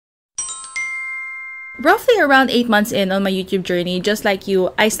Roughly around 8 months in on my YouTube journey, just like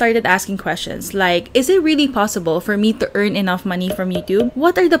you, I started asking questions like, is it really possible for me to earn enough money from YouTube?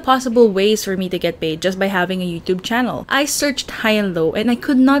 What are the possible ways for me to get paid just by having a YouTube channel? I searched high and low and I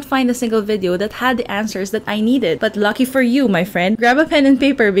could not find a single video that had the answers that I needed. But lucky for you, my friend, grab a pen and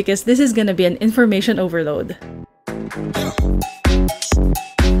paper because this is gonna be an information overload.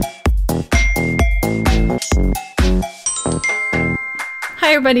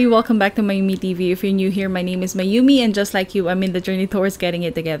 Hi everybody, welcome back to Mayumi TV. If you're new here, my name is Mayumi and just like you, I'm in the journey towards getting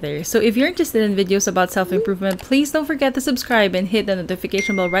it together. So if you're interested in videos about self-improvement, please don't forget to subscribe and hit the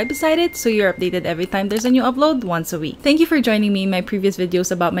notification bell right beside it so you're updated every time there's a new upload once a week. Thank you for joining me in my previous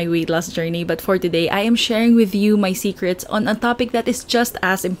videos about my weight loss journey, but for today, I am sharing with you my secrets on a topic that is just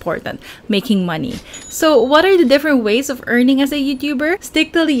as important, making money. So what are the different ways of earning as a YouTuber?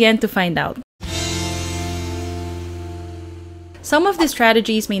 Stick till the end to find out. Some of these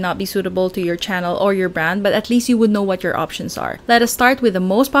strategies may not be suitable to your channel or your brand, but at least you would know what your options are. Let us start with the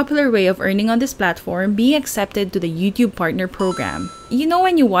most popular way of earning on this platform, being accepted to the YouTube Partner Program. You know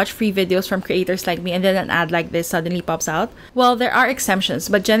when you watch free videos from creators like me and then an ad like this suddenly pops out? Well, there are exceptions,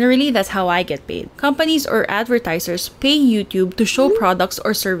 but generally that's how I get paid. Companies or advertisers pay YouTube to show products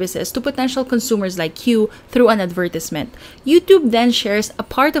or services to potential consumers like you through an advertisement. YouTube then shares a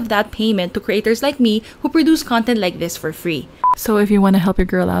part of that payment to creators like me who produce content like this for free. So if you want to help your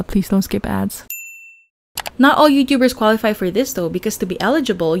girl out, please don't skip ads. Not all YouTubers qualify for this though, because to be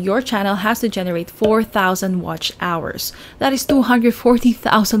eligible, your channel has to generate 4,000 watch hours. That is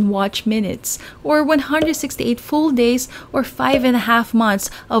 240,000 watch minutes, or 168 full days, or 5.5 months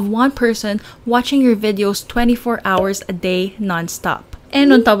of one person watching your videos 24 hours a day non-stop.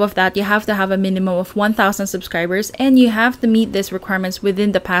 And on top of that, you have to have a minimum of 1,000 subscribers and you have to meet these requirements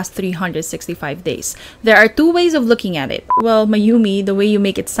within the past 365 days. There are two ways of looking at it. Well, Mayumi, the way you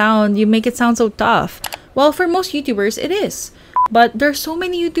make it sound so tough. Well, for most YouTubers, it is. But there's so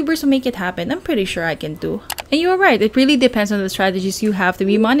many YouTubers who make it happen. I'm pretty sure I can too. And you're right, it really depends on the strategies you have to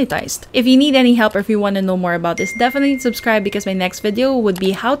be monetized. If you need any help or if you want to know more about this, definitely subscribe because my next video would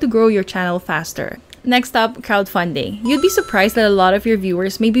be how to grow your channel faster. Next up, crowdfunding. You'd be surprised that a lot of your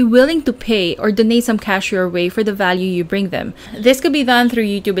viewers may be willing to pay or donate some cash your way for the value you bring them. This could be done through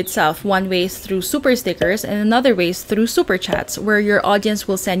YouTube itself. One way is through super stickers and another way is through super chats, where your audience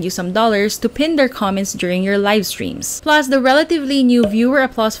will send you some dollars to pin their comments during your live streams. Plus, the relatively new viewer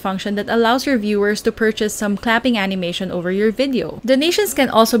applause function that allows your viewers to purchase some clapping animation over your video. Donations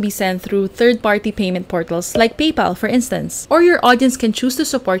can also be sent through third-party payment portals like PayPal, for instance. Or your audience can choose to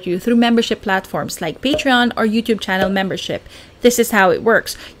support you through membership platforms like Patreon or YouTube channel membership. This is how it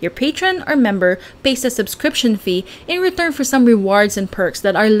works. Your patron or member pays a subscription fee in return for some rewards and perks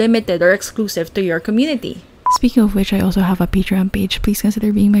that are limited or exclusive to your community. Speaking of which, I also have a Patreon page. Please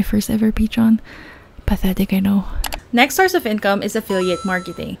consider being my first ever patron. Pathetic, I know. Next source of income is affiliate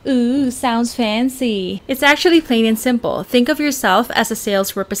marketing. Ooh, sounds fancy. It's actually plain and simple. Think of yourself as a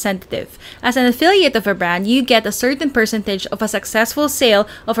sales representative. As an affiliate of a brand, you get a certain percentage of a successful sale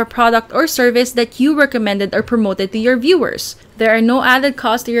of a product or service that you recommended or promoted to your viewers. There are no added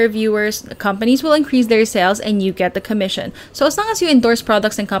costs to your viewers, the companies will increase their sales, and you get the commission. So as long as you endorse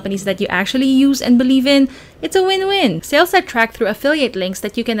products and companies that you actually use and believe in, it's a win-win. Sales are tracked through affiliate links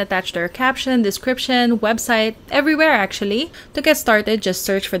that you can attach to your caption, description, website, everywhere actually. To get started, just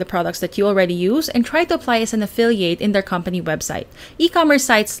search for the products that you already use and try to apply as an affiliate in their company website. E-commerce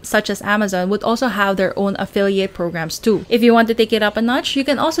sites such as Amazon would also have their own affiliate programs too. If you want to take it up a notch, you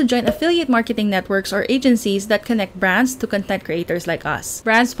can also join affiliate marketing networks or agencies that connect brands to content creators like us.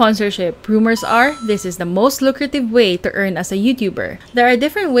 Brand sponsorship. Rumors are this is the most lucrative way to earn as a YouTuber. There are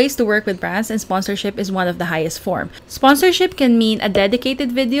different ways to work with brands and sponsorship is one of the highest form. Sponsorship can mean a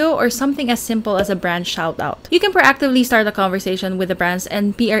dedicated video or something as simple as a brand shout out. You can proactively start a conversation with the brands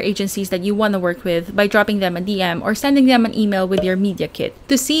and PR agencies that you want to work with by dropping them a DM or sending them an email with your media kit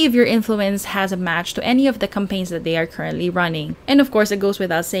to see if your influence has a match to any of the campaigns that they are currently running. And of course, it goes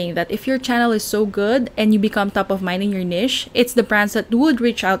without saying that if your channel is so good and you become top of mind in your niche, it's the brands that would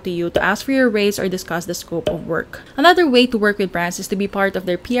reach out to you to ask for your raise or discuss the scope of work. Another way to work with brands is to be part of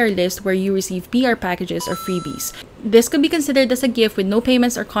their PR list where you receive PR packages or freebies. This could be considered as a gift with no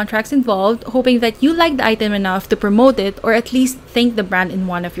payments or contracts involved, hoping that you like the item enough to promote it or at least thank the brand in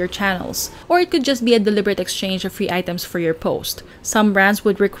one of your channels. Or it could just be a deliberate exchange of free items for your post. Some brands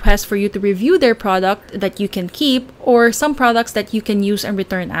would request for you to review their product that you can keep, or some products that you can use and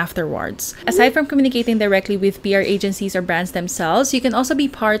return afterwards. Aside from communicating directly with PR agencies or brands themselves, you can also be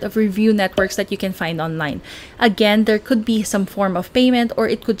part of review networks that you can find online. Again, there could be some form of payment or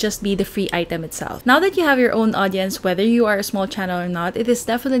it could just be the free item itself. Now that you have your own audience, audience, whether you are a small channel or not, it is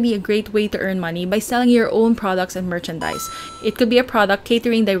definitely a great way to earn money by selling your own products and merchandise. It could be a product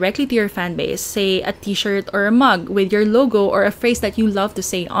catering directly to your fan base, say a t-shirt or a mug with your logo or a phrase that you love to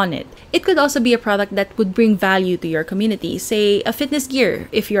say on it. It could also be a product that would bring value to your community, say a fitness gear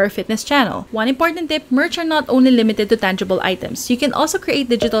if you're a fitness channel. One important tip, merch are not only limited to tangible items. You can also create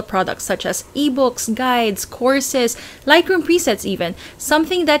digital products such as ebooks, guides, courses, Lightroom presets even,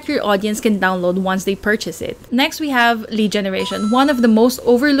 something that your audience can download once they purchase it. Next, we have lead generation, one of the most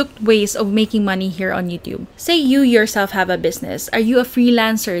overlooked ways of making money here on YouTube. Say you yourself have a business. Are you a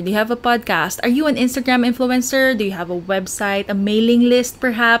freelancer? Do you have a podcast? Are you an Instagram influencer? Do you have a website, a mailing list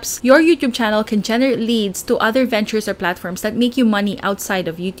perhaps? Your YouTube channel can generate leads to other ventures or platforms that make you money outside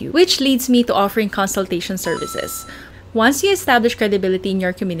of YouTube, which leads me to offering consultation services. Once you establish credibility in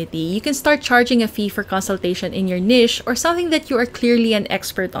your community, you can start charging a fee for consultation in your niche or something that you are clearly an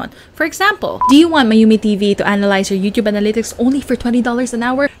expert on. For example, do you want Mayumi TV to analyze your YouTube analytics only for $20 an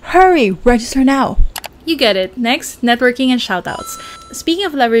hour? Hurry, register now! You get it. Next, networking and shoutouts. Speaking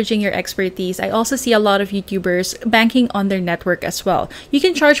of leveraging your expertise, I also see a lot of YouTubers banking on their network as well. You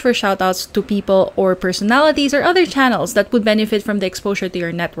can charge for shoutouts to people or personalities or other channels that would benefit from the exposure to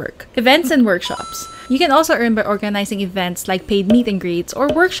your network. Events and workshops. You can also earn by organizing events like paid meet and greets or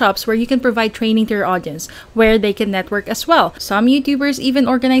workshops where you can provide training to your audience, where they can network as well. Some YouTubers even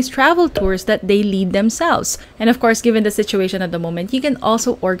organize travel tours that they lead themselves. And of course, given the situation at the moment, you can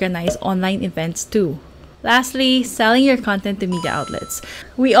also organize online events too. Lastly, selling your content to media outlets.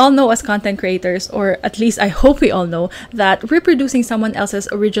 We all know as content creators, or at least I hope we all know, that reproducing someone else's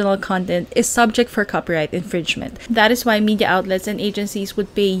original content is subject for copyright infringement. That is why media outlets and agencies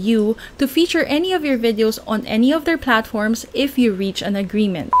would pay you to feature any of your videos on any of their platforms if you reach an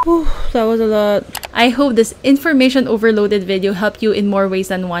agreement. Whew, that was a lot. I hope this information overloaded video helped you in more ways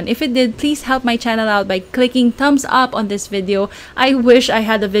than one. If it did, please help my channel out by clicking thumbs up on this video. I wish I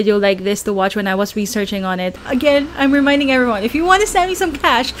had a video like this to watch when I was researching on it. Again, I'm reminding everyone, if you want to send me some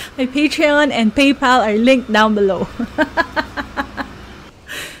cash, my Patreon and PayPal are linked down below.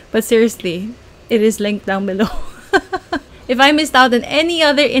 But seriously, it is linked down below. If I missed out on any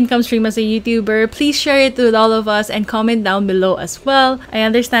other income stream as a YouTuber, please share it with all of us and comment down below as well. I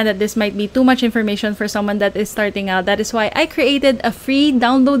understand that this might be too much information for someone that is starting out. That is why I created a free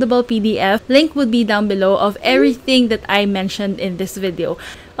downloadable PDF. Link would be down below of everything that I mentioned in this video.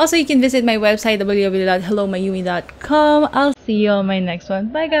 Also, you can visit my website www.hellomayumi.com. I'll see you on my next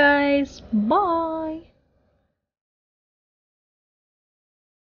one. Bye guys! Bye!